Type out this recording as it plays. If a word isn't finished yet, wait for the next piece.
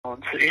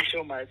iPhone. So it's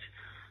so much.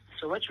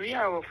 So what we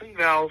are offering,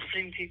 we are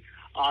offering the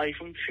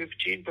iPhone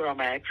 15 Pro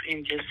Max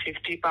in just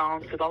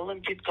 £50 with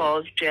unlimited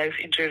calls, checks,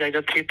 internet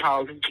at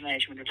 3,000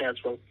 international minutes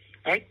as well.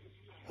 Right?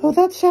 Oh,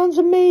 that sounds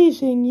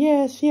amazing.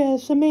 Yes,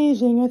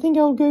 amazing. I think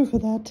I'll go for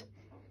that.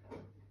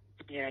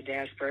 Yeah,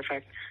 that's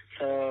perfect.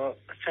 So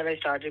shall I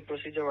start the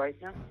procedure right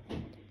now?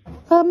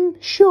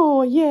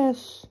 Sure,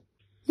 yes.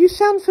 You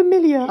sound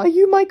familiar. Are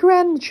you my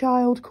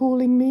grandchild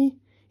calling me?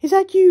 Is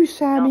that you,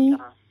 Sammy? No.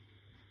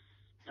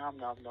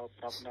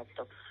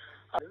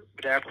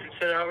 Good afternoon,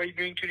 sir. How are you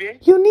doing today?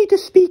 You'll need to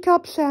speak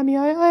up, Sammy.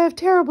 I have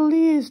terrible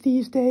ears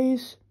these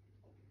days.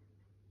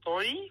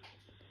 Sorry?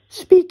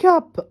 Speak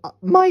up.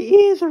 My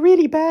ears are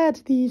really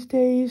bad these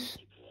days.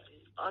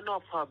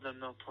 No problem.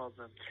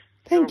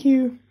 Thank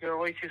you. Your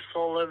voice is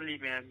so lovely,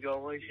 man. Your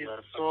voice is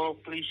so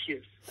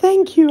precious.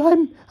 Thank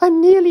you.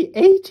 I'm nearly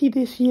 80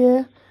 this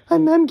year.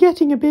 I'm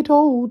getting a bit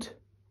old.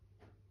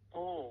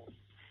 Oh,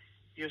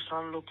 your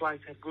son look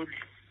like a good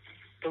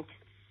look.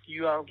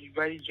 You are a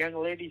very young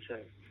lady,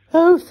 sir.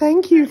 Oh,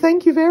 thank you.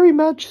 Thank you very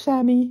much,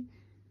 Sammy.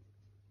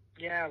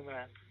 Yeah,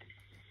 man.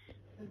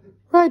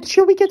 Right,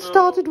 shall we get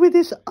started with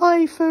this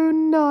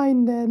iPhone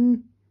 9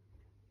 then?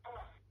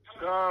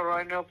 All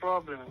right, no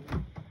problem.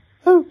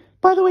 Oh,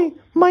 by the way,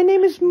 my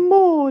name is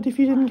Maud, if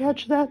you didn't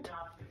catch that.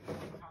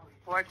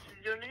 What's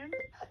your name?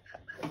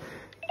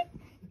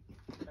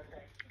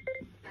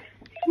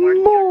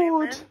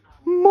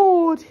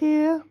 Maud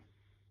here.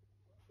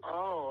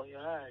 Oh,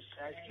 yes,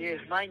 that's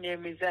good. My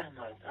name is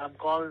Ahmed. I'm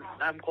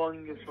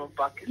calling you from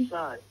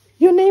Pakistan.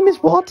 Your name is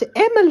what?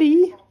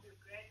 Emily?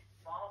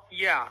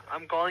 Yeah,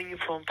 I'm calling you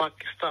from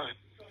Pakistan.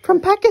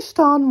 From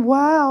Pakistan?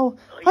 Wow.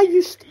 I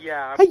used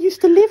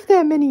to live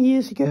there many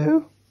years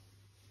ago.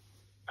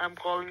 I'm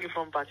calling you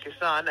from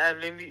Pakistan. I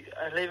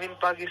live in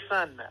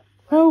Pakistan now.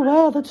 Oh,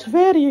 wow, that's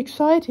very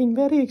exciting,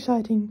 very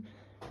exciting.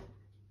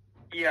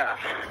 Yeah.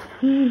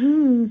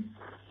 Mm-hmm.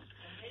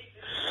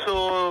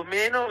 So,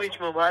 may I know which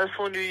mobile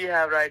phone do you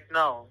have right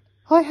now?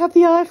 I have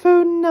the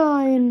iPhone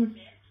 9.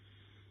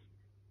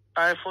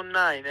 iPhone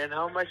 9. And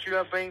how much you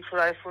are paying for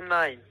iPhone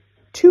 9?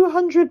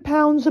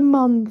 £200 a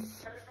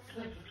month.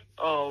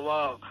 Oh,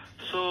 wow.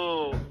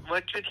 So,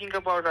 what do you think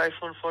about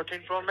iPhone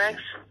 14 Pro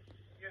Max?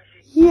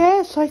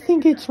 Yes, I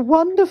think it's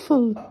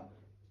wonderful.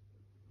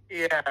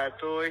 Yeah,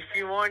 so if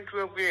you want to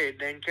upgrade,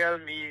 then tell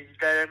me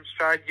that I'm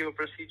start your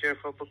procedure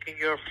for booking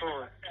your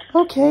phone.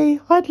 Okay,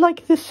 I'd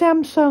like the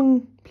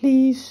Samsung,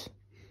 please.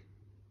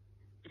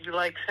 You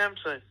like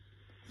Samsung?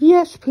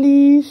 Yes,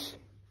 please.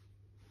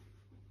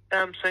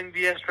 Samsung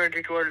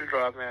DS22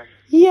 Ultra, man.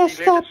 Yes,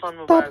 that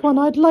one.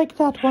 I'd like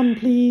that one,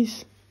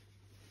 please.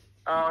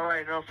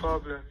 Alright, no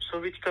problem. So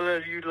which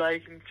color you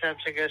like in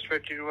Samsung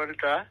S22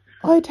 Ultra?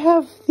 I'd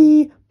have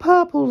the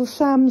purple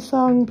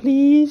Samsung,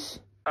 please.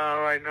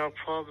 Alright, no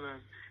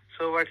problem.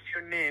 So what's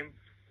your name?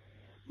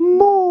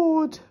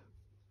 Maud.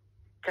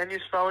 Can you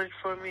spell it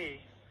for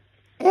me?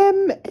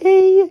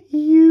 M-A-U-D-E.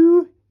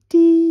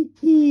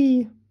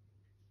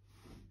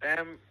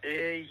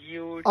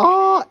 M-A-U-D-E.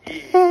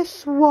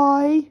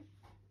 R-S-Y.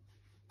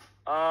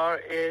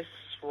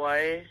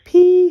 R-S-Y.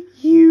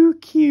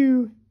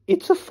 P-U-Q.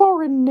 It's a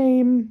foreign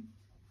name.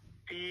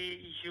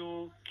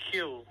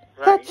 P-U-Q,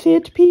 right? That's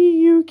it,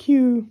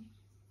 P-U-Q.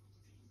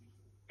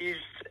 It's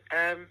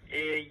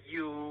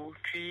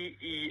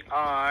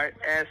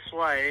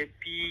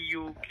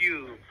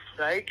M-A-U-T-E-R-S-Y-P-U-Q,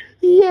 right?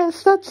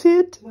 Yes, that's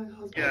it.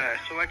 Yeah,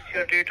 so what's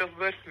your date of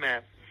birth,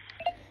 ma'am?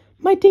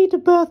 My date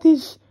of birth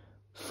is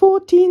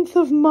 14th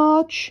of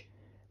March,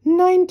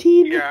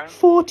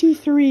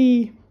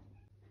 1943.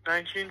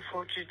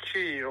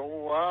 1943, oh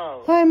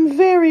wow. I'm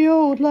very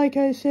old, like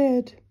I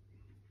said.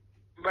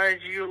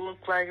 But you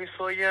look like you're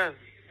so young.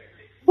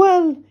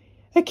 Well,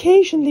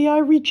 occasionally I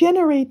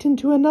regenerate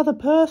into another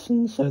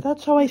person, so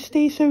that's how I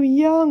stay so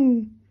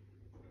young.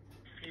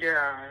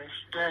 Yeah,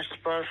 that's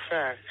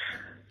perfect.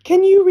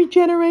 Can you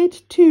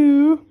regenerate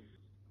too?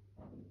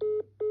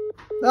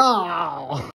 Oh.